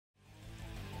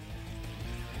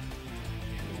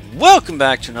Welcome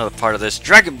back to another part of this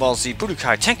Dragon Ball Z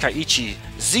Budokai Tenkaichi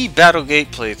Z Battlegate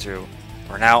playthrough.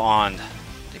 We're now on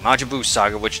the Majin Buu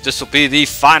Saga, which this will be the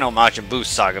final Majin Buu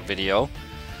Saga video.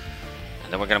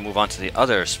 And then we're going to move on to the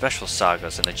other special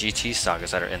sagas and the GT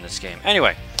sagas that are in this game.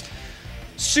 Anyway,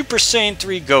 Super Saiyan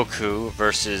 3 Goku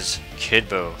versus Kid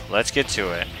Buu. Let's get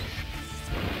to it.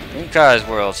 Bunkai's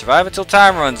World. Survive until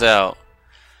time runs out.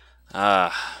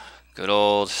 Good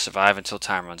old survive until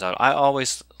time runs out. I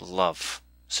always love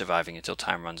surviving until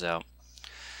time runs out.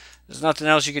 There's nothing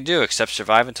else you can do except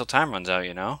survive until time runs out,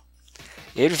 you know?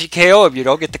 Even if you KO him, you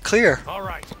don't get the clear.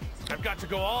 Alright, I've got to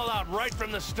go all out right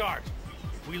from the start.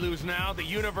 If we lose now, the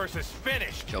universe is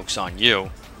finished. Joke's on you.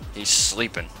 He's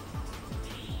sleeping.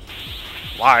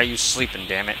 Why are you sleeping,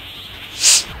 damn it?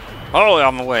 Oh,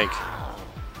 I'm awake.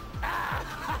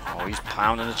 Oh, he's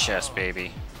pounding the chest,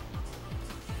 baby.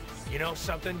 You know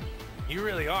something? You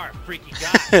really are a freaky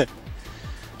guy.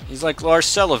 He's like Lars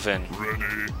Sullivan.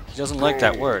 He doesn't like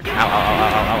that word. Ow, ow, ow,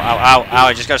 ow, ow, ow, ow.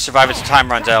 I just gotta survive until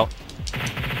time runs out.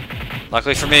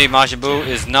 Luckily for me, Majin Buu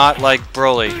is not like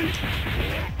Broly.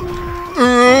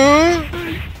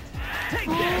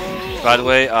 By the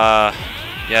way,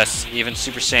 yes, even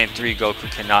Super Saiyan 3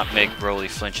 Goku cannot make Broly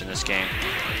flinch in this game.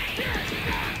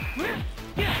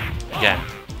 Again,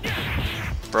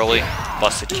 Broly,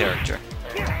 busted character.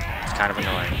 It's kind of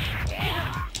annoying.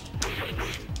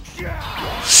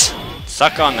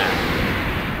 Suck on that.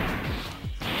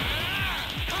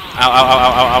 Ow, ow, ow,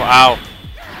 ow, ow, ow,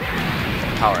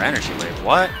 ow. Power energy wave,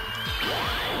 what?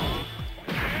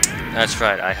 That's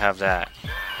right, I have that.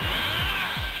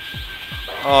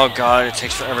 Oh god, it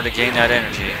takes forever to gain that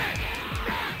energy.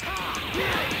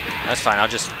 That's fine, I'll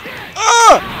just...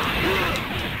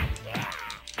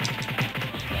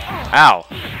 Ow.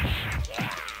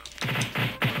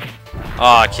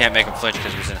 Oh, I can't make him flinch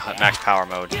because he's in max power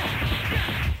mode.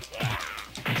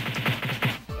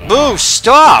 Boo,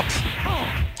 stop!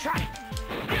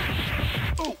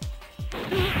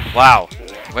 Wow,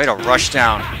 way to rush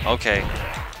down. Okay.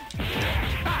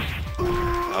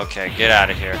 Okay, get out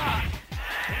of here.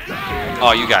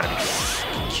 Oh, you gotta be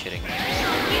kidding me.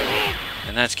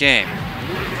 And that's game.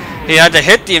 He had to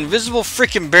hit the invisible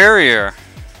freaking barrier.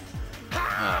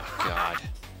 Oh, God.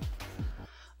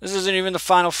 This isn't even the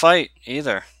final fight,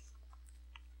 either.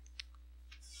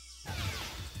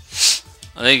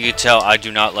 I think you can tell I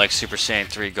do not like Super Saiyan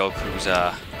 3 Goku's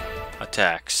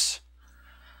attacks.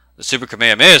 The Super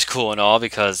Kamehameha is cool and all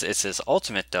because it's his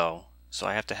ultimate, though. So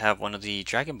I have to have one of the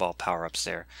Dragon Ball power-ups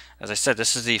there. As I said,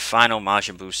 this is the final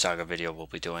Majin Buu Saga video we'll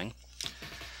be doing.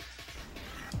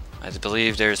 I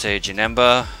believe there's a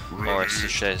Janemba, or I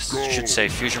should say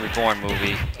Fusion Reborn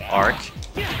movie arc.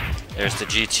 There's the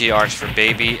GT arcs for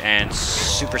Baby and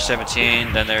Super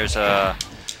 17. Then there's a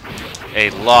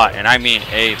lot, and I mean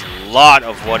a lot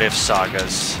of what-if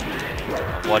sagas.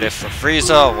 A what-if for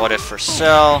Frieza, a what-if for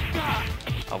Cell,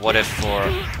 a what-if for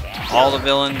all the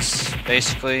villains,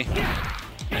 basically.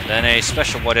 And then a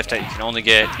special what-if that you can only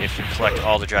get if you collect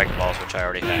all the Dragon Balls, which I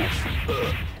already have.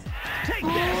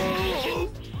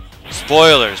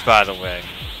 Spoilers, by the way.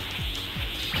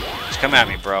 Just come at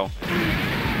me, bro.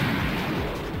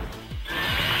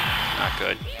 Not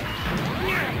good.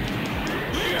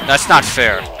 That's not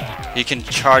fair. He can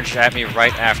charge at me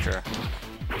right after.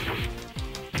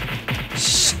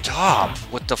 Stop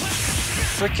with the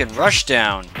freaking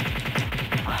rushdown.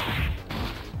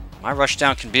 My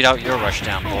rushdown can beat out your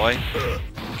rushdown, boy.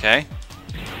 Okay.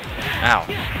 Ow.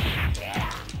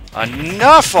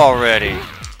 Enough already!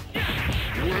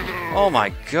 Oh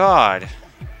my god.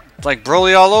 It's like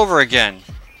Broly all over again.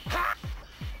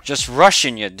 Just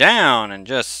rushing you down and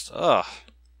just... ugh.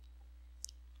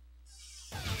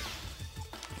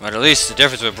 But at least the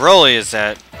difference with Broly is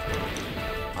that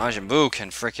Majin Buu can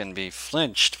frickin' be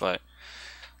flinched, but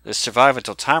this survive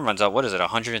until time runs out, what is it,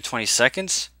 120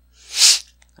 seconds?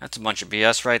 That's a bunch of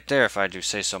BS right there, if I do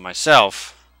say so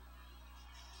myself.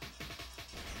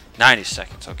 90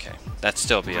 seconds, okay. That's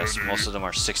still BS. Most of them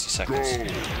are 60 seconds.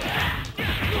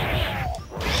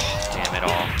 Damn it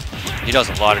all. He does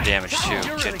a lot of damage too,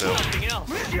 Kid Buu.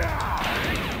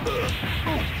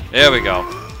 There we go.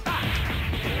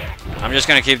 I'm just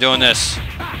gonna keep doing this.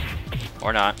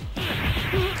 Or not.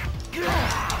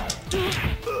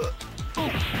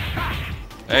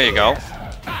 There you go.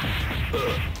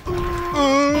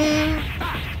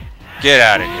 Get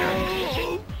out of here.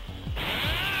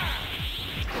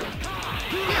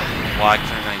 Why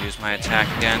couldn't I use my attack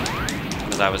again?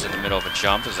 Because I was in the middle of a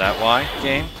jump. Is that why,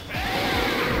 game?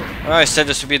 Well, I said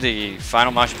this would be the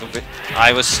final Majin Buu.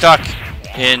 I was stuck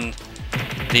in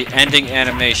the ending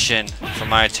animation for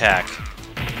my attack.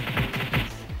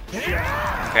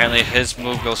 Apparently his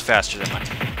move goes faster than mine.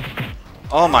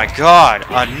 Oh my god!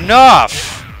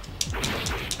 Enough!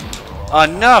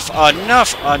 Enough!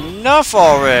 Enough! Enough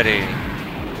already!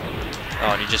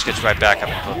 Oh, and he just gets right back up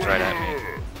and flips right at me.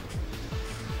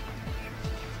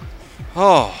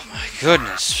 Oh my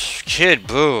goodness. Kid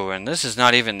Buu, and this is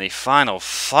not even the final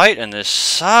fight in this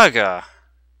saga.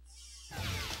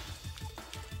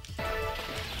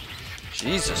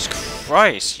 Jesus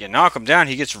Christ. You knock him down,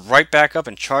 he gets right back up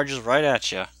and charges right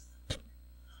at you.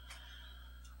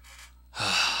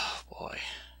 Oh boy.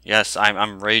 Yes,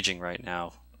 I'm raging right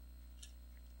now.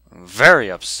 I'm very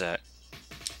upset.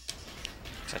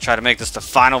 I tried to make this the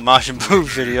final Majin Buu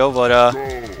video, but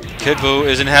Kid Buu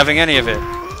isn't having any of it.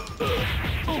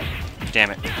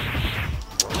 Damn it.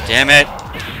 Damn it.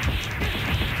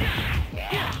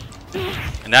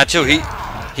 And that too,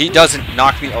 he doesn't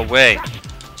knock me away.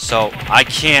 So I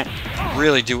can't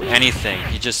really do anything.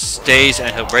 He just stays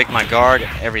and he'll break my guard,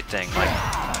 everything. Like,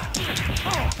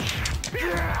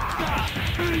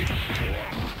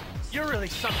 You're really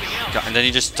something else. and then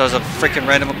he just does a freaking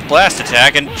random blast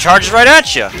attack and charges right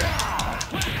at you.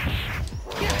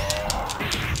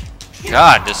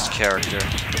 God, this character.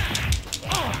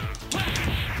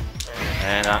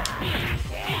 And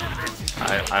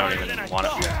I don't even want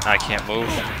to. I can't move.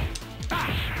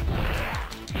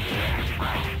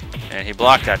 And he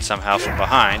blocked that somehow from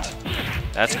behind.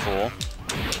 That's cool.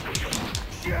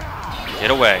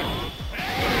 Get away.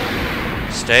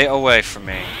 Stay away from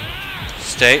me.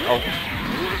 Stay. Oh.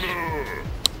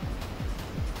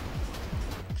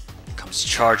 Comes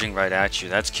charging right at you.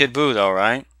 That's Kid Buu, though,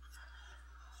 right?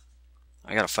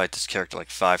 I gotta fight this character like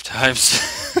 5 times.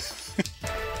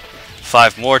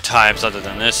 5 more times other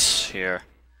than this here.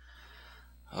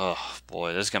 Oh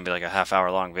boy, this is gonna be like a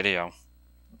half-hour long video.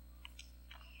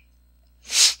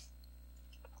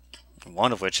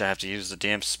 One of which I have to use the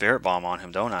damn spirit bomb on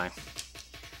him, don't I?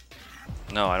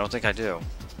 No, I don't think I do.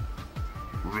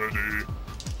 Ready,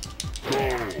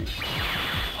 go.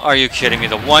 Are you kidding me?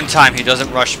 The one time he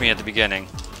doesn't rush me at the beginning.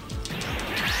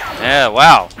 Yeah,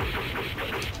 wow.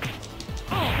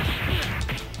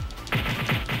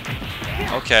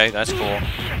 Okay, that's cool.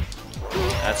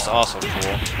 That's also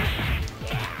cool.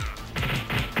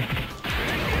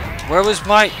 Where was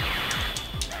my...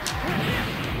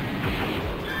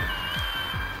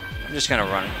 I'm just gonna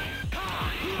run it.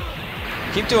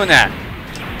 Keep doing that.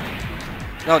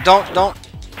 No, don't.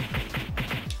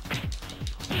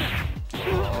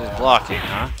 He's blocking,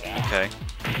 huh? Okay.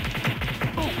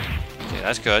 Okay,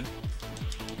 that's good.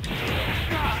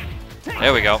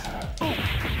 There we go.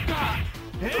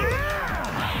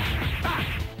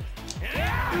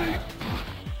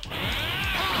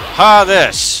 Ha,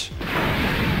 this!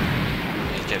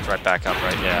 He gets right back up,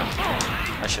 right? Yeah.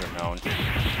 I should have known.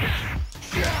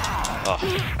 Oh.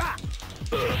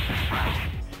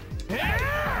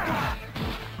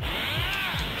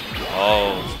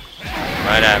 Oh.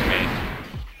 Right at me.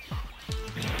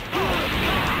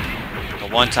 The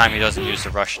one time he doesn't use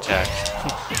the rush attack.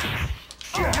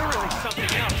 You're really something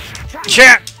else.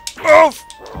 Champ! Move!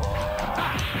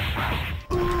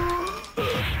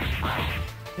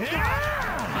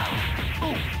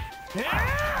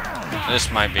 This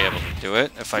might be able to do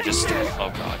it if I just...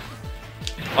 Oh god.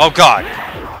 Oh god!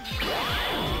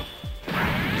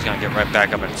 He's gonna get right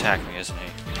back up and attack me, isn't he?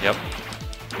 Yep.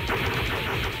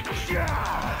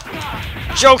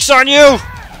 Joke's on you!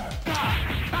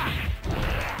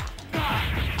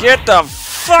 Get the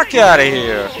fuck out of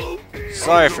here!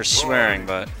 Sorry for swearing,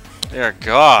 but... Dear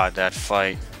god, that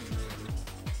fight.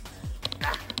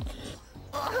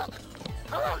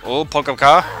 Oh,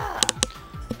 Pokémon.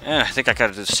 And I think I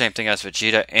gotta do the same thing as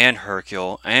Vegeta and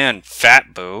Hercule and Fat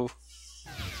Buu.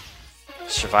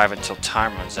 Survive until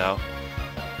time runs out.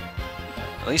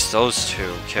 At least those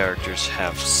 2 characters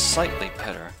have slightly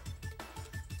better.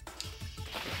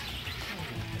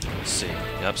 Let's see.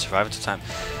 Yep, survive until time.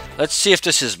 Let's see if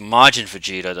this is Majin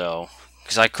Vegeta, though.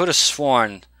 Because I could have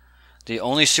sworn the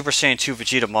only Super Saiyan 2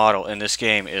 Vegeta model in this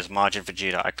game is Majin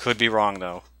Vegeta. I could be wrong,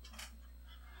 though.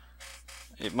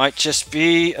 It might just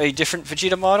be a different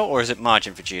Vegeta model, or is it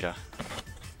Majin Vegeta?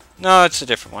 No, it's a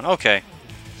different one. Okay.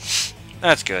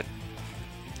 That's good.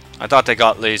 I thought they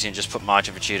got lazy and just put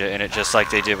Majin Vegeta in it, just like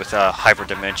they did with Hyper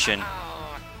Dimension.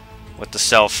 With the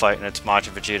Cell fight, and it's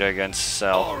Majin Vegeta against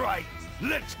Cell. Alright,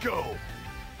 let's go.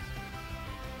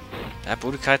 That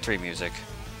Budokai 3 music.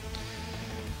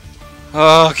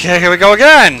 Okay, here we go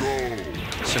again!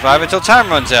 Survive until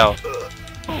time runs out.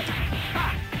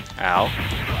 Ow.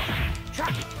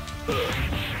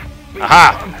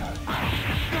 Aha!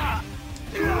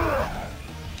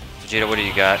 Vegeta, what do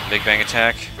you got? Big Bang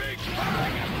attack?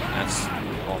 That's...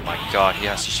 Oh my god, he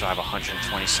has to survive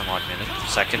 120 some odd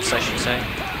minutes. Seconds, I should say.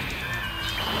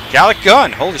 Gallic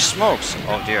gun! Holy smokes!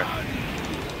 Oh dear.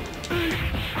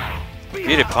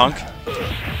 Beat it, punk.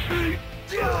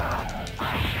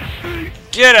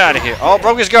 Get out of here! Oh,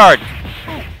 broke his guard!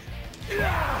 I'm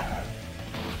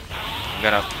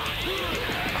gonna...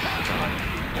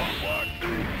 Oh, God.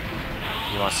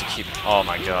 He wants to keep... Oh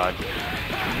my god.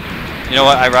 You know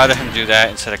what? I'd rather him do that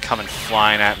instead of coming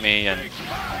flying at me and...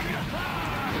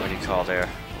 What do you call there?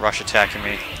 Rush attacking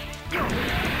me.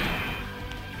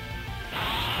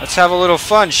 Let's have a little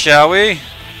fun, shall we?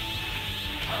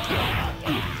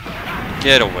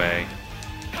 Get away.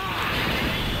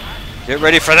 Get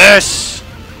ready for this!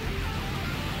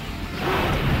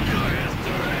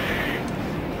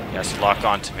 Yes, lock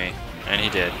onto me. And he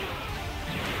did.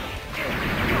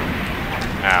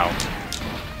 Ow.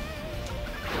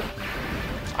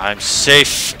 I'm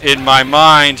safe in my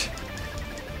mind.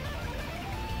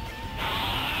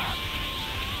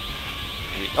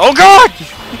 Oh god!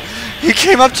 He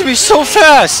came up to me so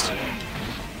fast!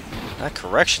 That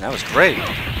correction, that was great.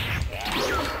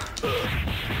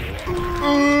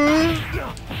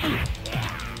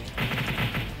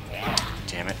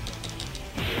 Damn it.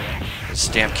 His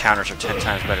damn counters are 10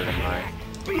 times better than mine.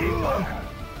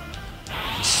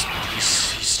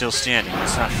 He's still standing.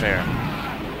 That's not fair.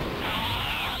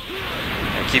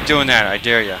 Yeah, keep doing that. I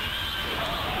dare ya.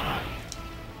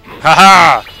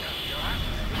 Haha!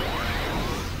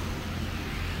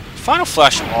 Final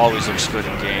Flash always looks good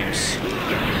in games,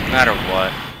 no matter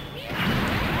what.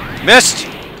 Missed!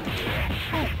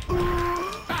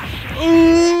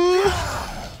 Ooh.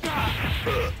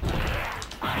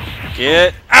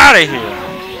 Get out of here!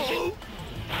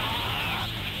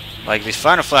 Like these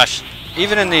Final Flash,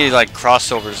 even in the like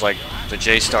crossovers, like the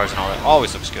J-Stars and all that,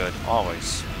 always looks good.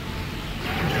 Always.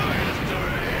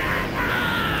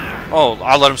 Oh,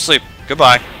 I'll let him sleep.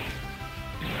 Goodbye.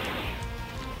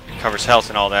 Covers health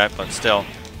and all that, but still.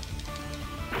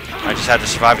 I just had to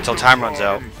survive until time runs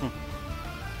out.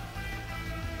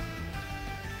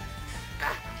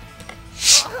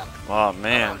 Oh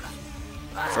man.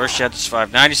 First you had to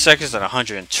survive 90 seconds, then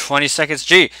 120 seconds.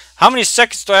 Gee, how many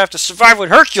seconds do I have to survive with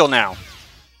Hercule now?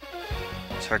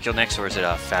 Is Hercule next or is it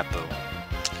Fat Boo?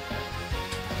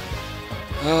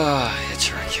 It's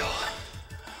Hercule.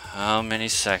 How many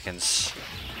seconds?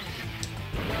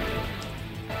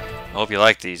 I hope you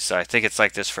like these. I think it's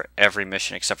like this for every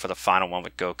mission except for the final one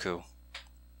with Goku.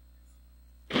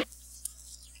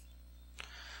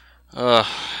 I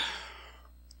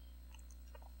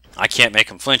can't make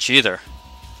him flinch either.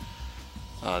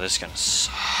 Oh, this is gonna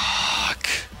suck.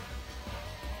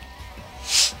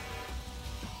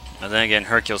 And then again,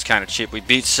 Hercule's kind of cheap. We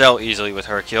beat Cell easily with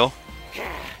Hercule.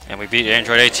 And we beat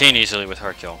Android 18 easily with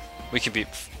Hercule. We can beat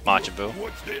Majin Buu.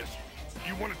 What's this?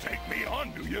 You want to take me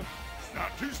on, do you?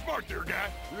 Not too smart there,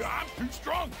 guy. I'm too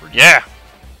strong for you. Yeah!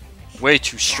 Way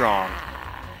too strong.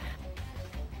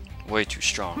 Way too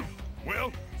strong.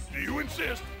 Well, do you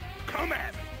insist? Come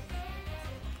at me.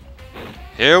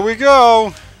 Here we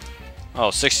go!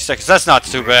 Oh, 60 seconds. That's not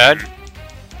too bad.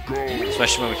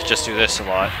 Especially when we can just do this a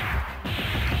lot.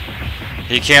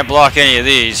 He can't block any of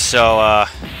these, so,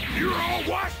 You're all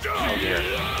washed up. oh dear.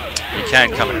 He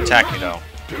can come and attack me, though.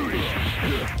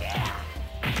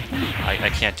 I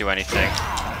can't do anything.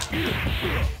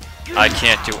 I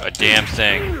can't do a damn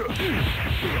thing.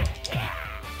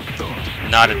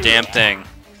 Not a damn thing.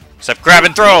 Except grab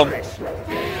and throw him!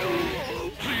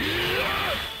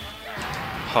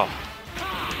 Oh.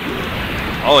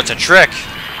 Oh, it's a trick!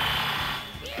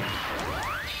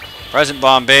 Present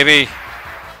bomb, baby!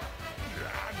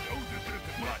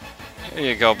 Here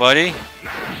you go, buddy.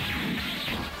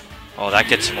 Oh, that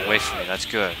gets him away from me. That's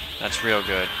good. That's real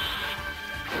good.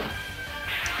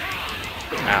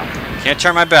 Ow. Can't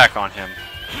turn my back on him.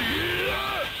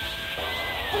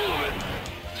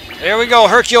 There we go,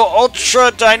 Hercule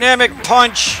Ultra Dynamic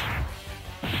Punch!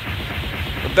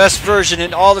 The best version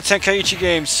in all the Tenkaichi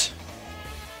games.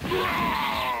 Only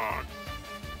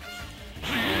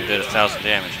did 1,000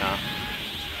 damage, huh?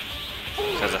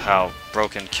 Because of how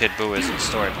broken Kid Buu is in the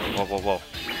story. Whoa, whoa, whoa.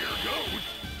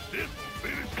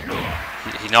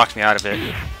 He knocked me out of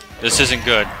it. This isn't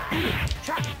good.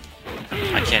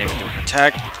 I can't even do an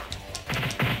attack.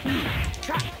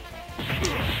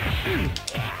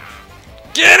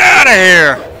 Get out of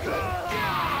here!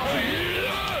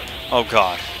 Oh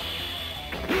god.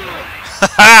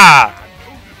 Haha!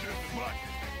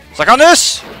 Suck on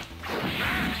this!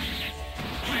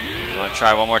 You wanna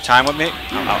try one more time with me? Ow,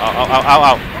 ow, ow, ow, ow,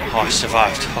 ow. Oh, I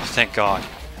survived. Oh, thank god.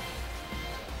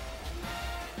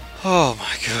 Oh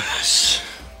my goodness.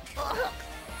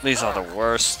 These are the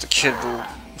worst. The Kid Buu.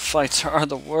 Fights are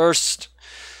the worst.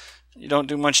 You don't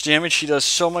do much damage. He does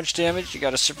so much damage. You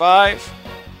gotta survive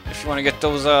if you want to get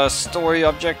those story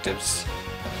objectives.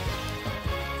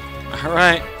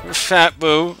 Alright, Fat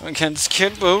Boo against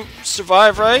Kid Boo.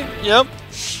 Survive, right? Yep.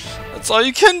 That's all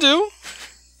you can do.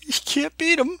 You can't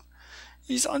beat him.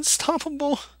 He's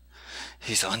unstoppable.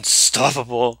 He's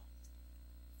unstoppable.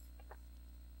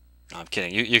 No, I'm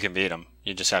kidding. You can beat him.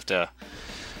 You just have to...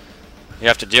 You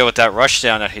have to deal with that rush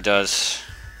down that he does.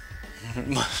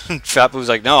 Fat Boo's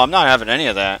like, no, I'm not having any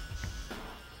of that.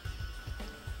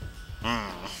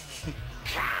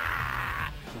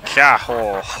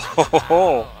 Ka-ho. Ho ho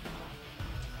ho.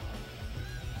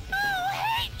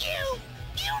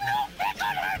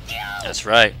 That's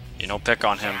right. You don't pick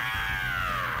on him.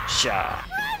 Sha.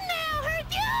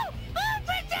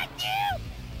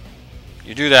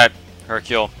 You do that,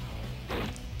 Hercule.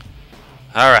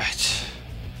 Alright.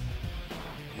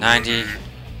 90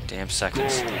 damn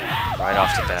seconds. Right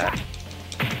off the bat.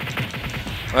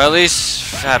 Well, at least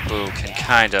Fat Boo can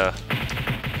kinda...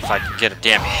 If I can get a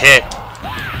damn hit.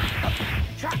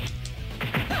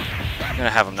 I'm gonna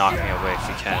have him knock me away if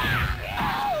he can.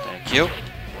 Thank you.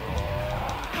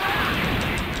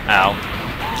 Ow.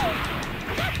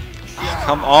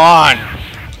 Come on!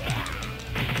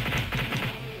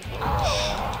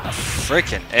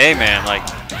 Freaking A, man. Like,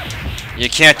 you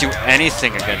can't do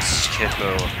anything against Kid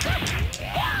Boo.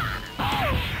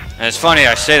 And it's funny,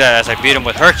 I say that as I beat him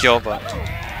with Hercule, but...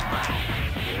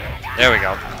 There we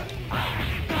go.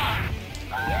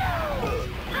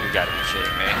 You gotta be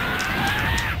kidding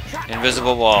me.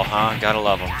 Invisible wall, huh? Gotta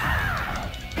love him.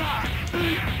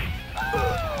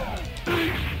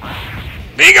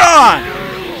 Be gone!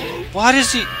 Why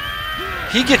does he...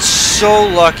 He gets so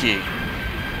lucky.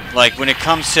 Like, when it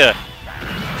comes to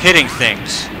hitting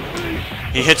things.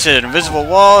 He hits an invisible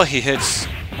wall, he hits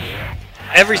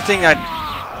everything that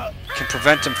can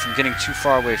prevent him from getting too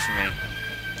far away from me.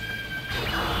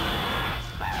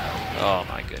 Oh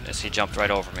my goodness, he jumped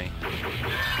right over me.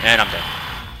 And I'm dead.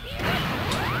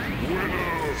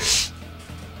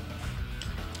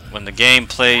 When the game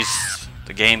plays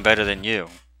the game better than you.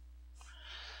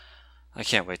 I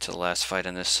can't wait till the last fight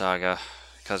in this saga,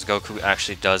 because Goku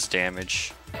actually does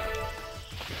damage.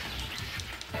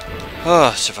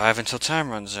 Oh, survive until time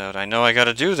runs out. I know I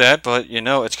gotta do that, but you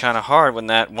know, it's kinda hard when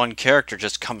that one character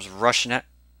just comes rushing at...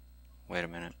 Wait a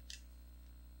minute.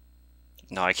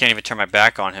 No, I can't even turn my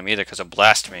back on him either because he'll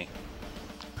blast me.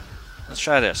 Let's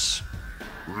try this.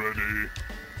 Ready?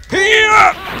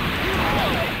 Here!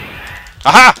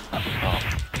 Aha! Oh.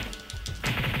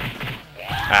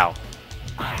 Ow.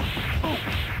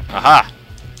 Aha!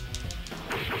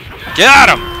 Get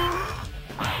him!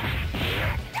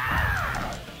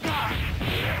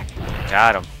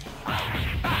 Got him.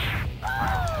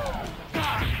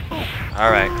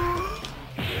 Alright.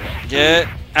 Get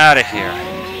out of here.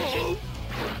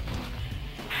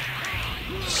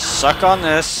 Suck on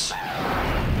this.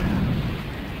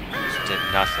 Just did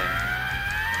nothing.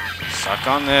 Suck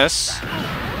on this.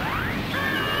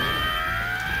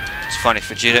 It's funny,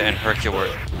 Vegeta and Hercule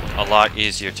were a lot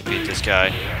easier to beat this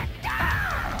guy.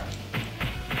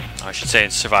 I should say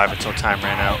survive until time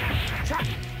ran out.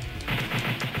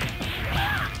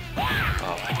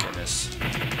 Oh my goodness.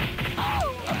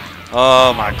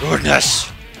 Oh my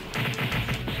goodness!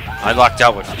 I locked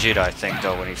out with Vegeta, I think,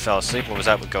 though, when he fell asleep. Or was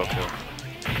that with Goku?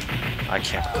 I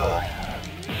can't recall.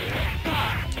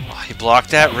 Oh, he blocked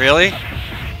that? Really?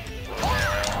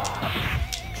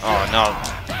 Oh no.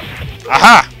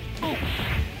 Aha!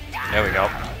 There we go.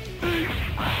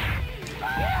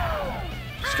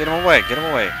 Just get him away, get him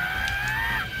away.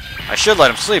 I should let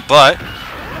him sleep, but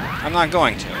I'm not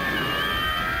going to.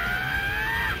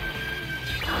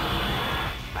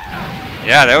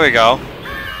 Yeah, there we go.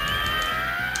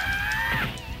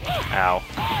 Ow.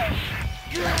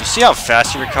 You see how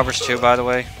fast he recovers too, by the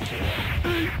way?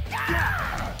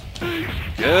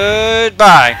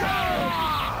 Goodbye!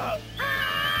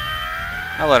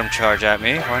 I'll let him charge at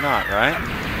me. Why not, right?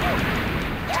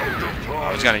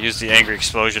 I was gonna use the angry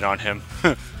explosion on him. I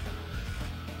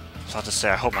was about to say,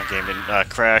 I hope my game didn't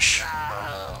crash.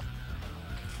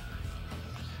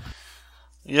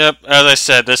 Yep, as I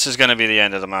said, this is gonna be the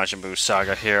end of the Majin Buu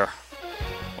saga here.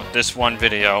 With this one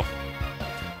video.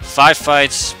 5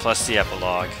 fights plus the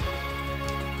epilogue.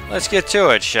 Let's get to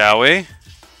it, shall we?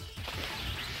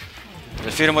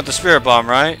 Defeat him with the Spirit Bomb,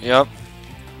 right? Yep.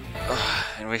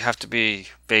 And we have to be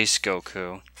Base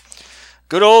Goku.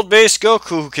 Good old Base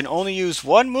Goku, who can only use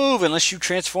one move unless you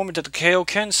transform into the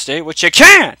Kaioken state, which you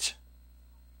can't!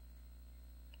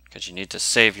 Because you need to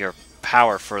save your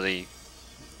power for the...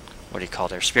 What do you call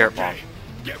their Spirit Bomb?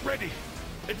 Get ready.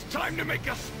 It's time to make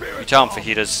a spirit. You tell him, bomb.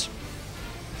 fajitas.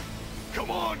 Come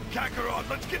on, Kakarot,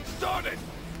 let's get started.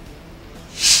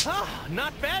 Ah,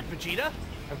 not bad, Vegeta.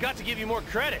 I've got to give you more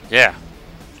credit. Yeah.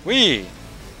 Wee.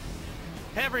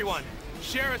 Everyone,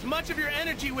 share as much of your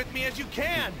energy with me as you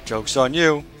can. Joke's on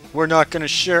you. We're not gonna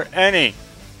share any.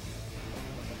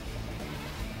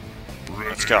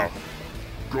 Let's go.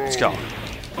 Let's go.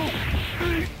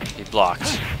 He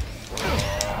blocked.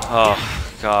 Oh,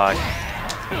 God.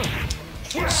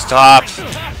 Stop.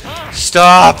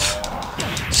 Stop.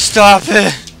 Stop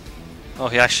it. Oh,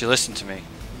 he actually listened to me.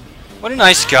 What a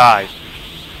nice guy.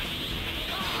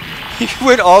 He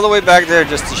went all the way back there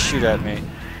just to shoot at me.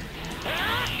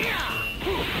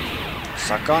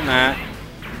 Suck on that.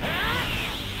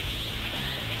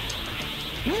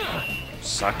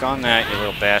 Suck on that, you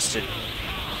little bastard.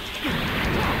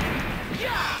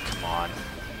 Come on.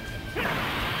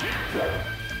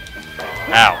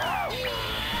 Ow.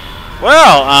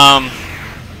 Well,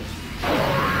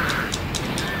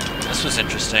 this was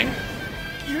interesting.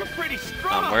 You're pretty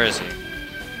strong. Where is he?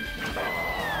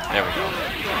 There we go.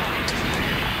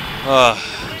 Oh,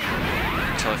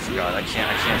 I totally forgot. I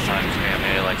can't find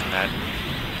Kamehameha like in that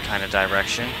kind of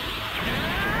direction.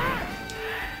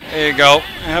 There you go.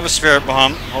 I have a spirit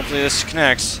bomb. Hopefully this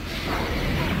connects.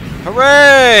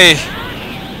 Hooray!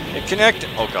 It connected.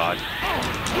 Oh, God.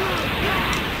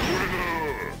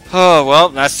 Oh, well,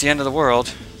 that's the end of the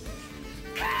world.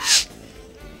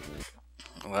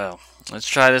 Well, let's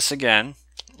try this again.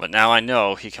 But now I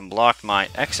know he can block my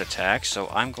X attack, so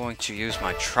I'm going to use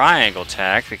my triangle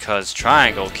attack because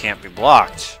triangle can't be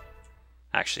blocked.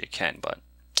 Actually, it can, but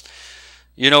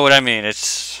you know what I mean.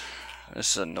 This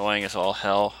is annoying as all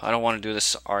hell. I don't want to do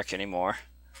this arc anymore.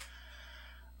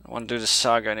 I don't want to do this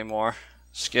saga anymore.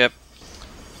 Skip.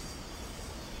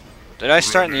 Did I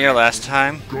start in the air last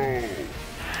time?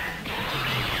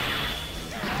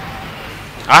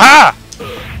 Aha!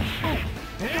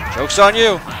 Joke's on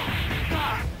you.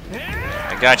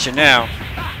 I got you now.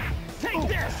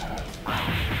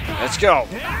 Let's go.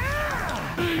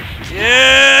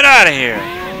 Get out of here.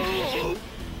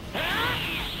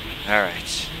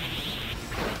 Alright.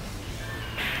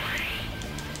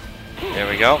 There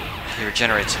we go. He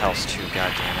regenerates health too,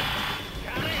 god damn it.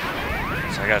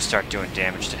 So I gotta start doing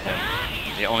damage to him.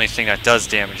 The only thing that does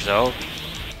damage though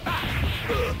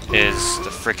is the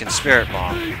frickin' spirit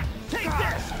bomb.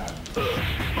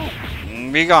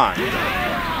 Be gone.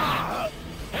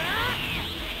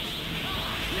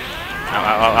 Ow, ow,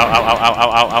 ow, ow, ow, ow,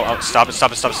 ow, ow, ow, stop it,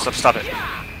 stop it, stop it, stop it, stop it.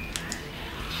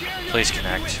 Please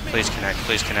connect, please connect,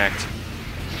 please connect.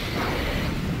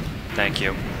 Thank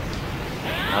you.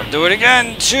 I'll do it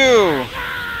again, too!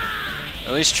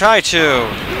 At least try to!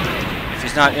 If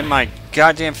he's not in my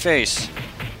goddamn face.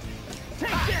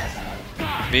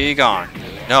 Be gone.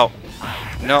 No.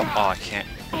 No. Oh, I can't.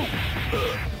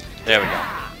 There we go.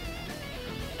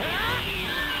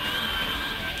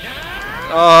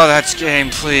 Oh, that's game.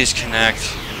 Please connect.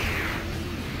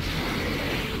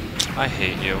 I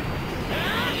hate you.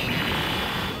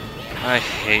 I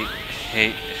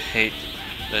hate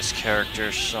this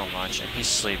character so much. And he's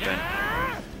sleeping.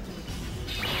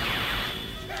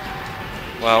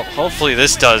 Well, hopefully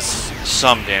this does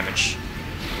some damage.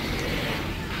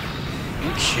 Are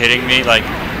you kidding me? Like,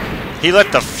 he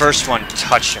let the first one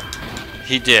touch him.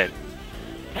 He did.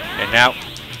 And now...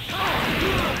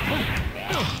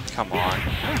 Come on.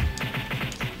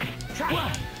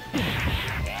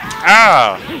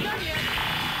 Ah!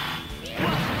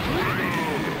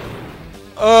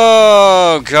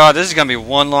 Oh god, this is gonna be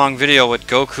one long video with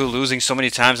Goku losing so many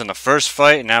times in the first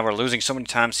fight, and now we're losing so many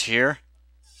times here.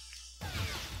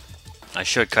 I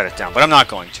should cut it down, but I'm not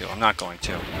going to. I'm not going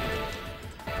to.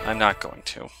 I'm not going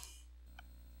to.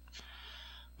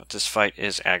 But this fight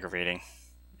is aggravating,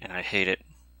 and I hate it.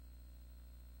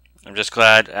 I'm just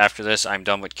glad after this I'm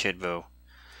done with Kid Buu.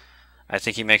 I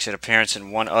think he makes an appearance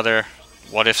in one other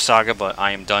What If saga, but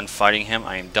I am done fighting him.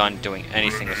 I am done doing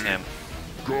anything with him.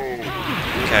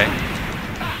 Okay.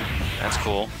 That's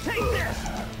cool.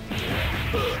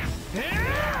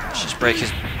 Let's just break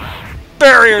his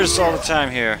barriers all the time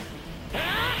here.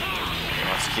 He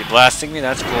wants to keep blasting me,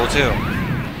 that's cool too.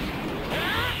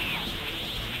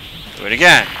 Do it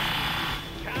again.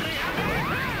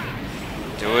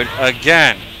 Do it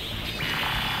again.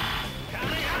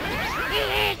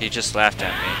 He just laughed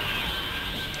at me.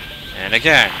 And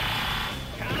again.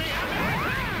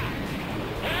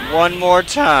 One more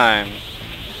time.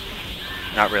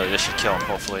 Not really, this should kill him,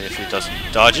 hopefully, if he doesn't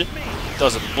dodge it.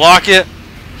 Doesn't block it.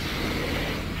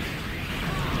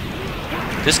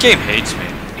 This game hates me.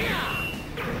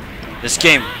 This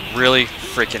game really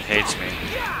freaking hates me.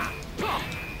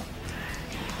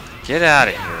 Get out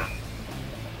of here.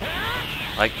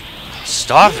 Like,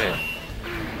 stop it.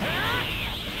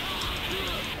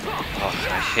 Oh,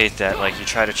 I hate that. Like, you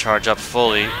try to charge up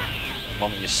fully. The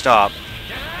moment you stop,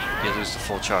 you lose the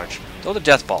full charge. Throw the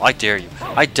death ball. I dare you.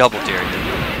 I double dare you.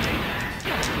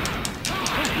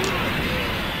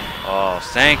 Oh,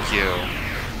 thank you.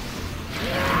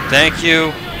 Thank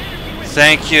you.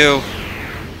 Thank you.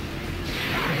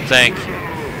 Thank you.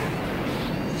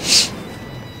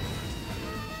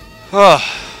 Oh.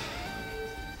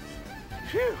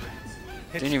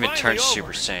 Didn't even turn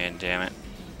Super Saiyan, damn it.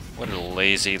 What a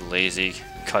lazy, lazy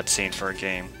cutscene for a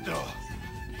game.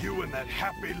 You and that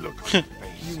happy look on your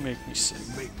face. You make me sick.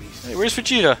 Hey, where's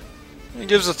Vegeta? He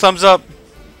gives a thumbs up.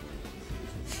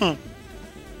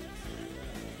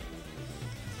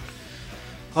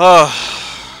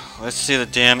 Oh, let's see the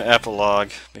damn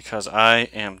epilogue, because I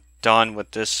am done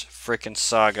with this frickin'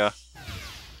 saga.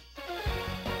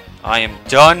 I am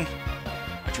done.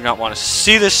 I do not want to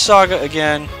see this saga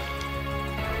again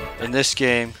in this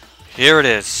game. Here it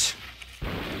is.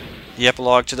 The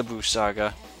epilogue to the Buu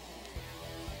saga.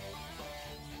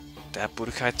 That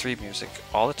Budokai 3 music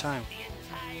all the time.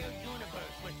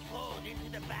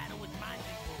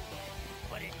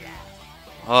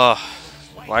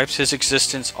 Wipes his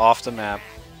existence off the map.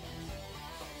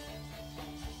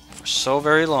 For so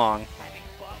very long,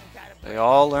 they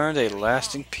all earned a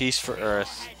lasting peace for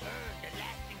Earth. ...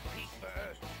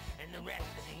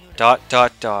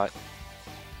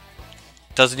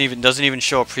 Doesn't even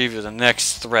show a preview of the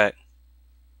next threat.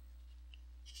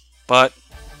 But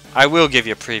I will give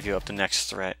you a preview of the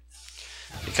next threat.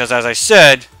 Because as I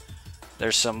said,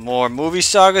 there's some more movie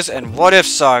sagas and what if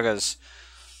sagas.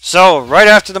 So right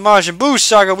after the Majin Buu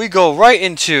saga, we go right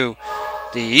into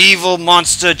the evil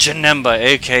monster Janemba,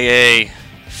 aka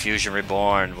Fusion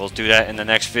Reborn. We'll do that in the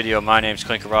next video. My name's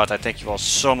Clinkeroith. I thank you all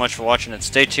so much for watching, and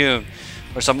stay tuned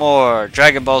for some more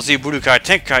Dragon Ball Z Budokai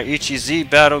Tenkaichi Z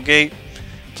Battlegate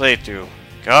playthrough.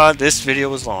 God, this video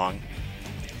was long.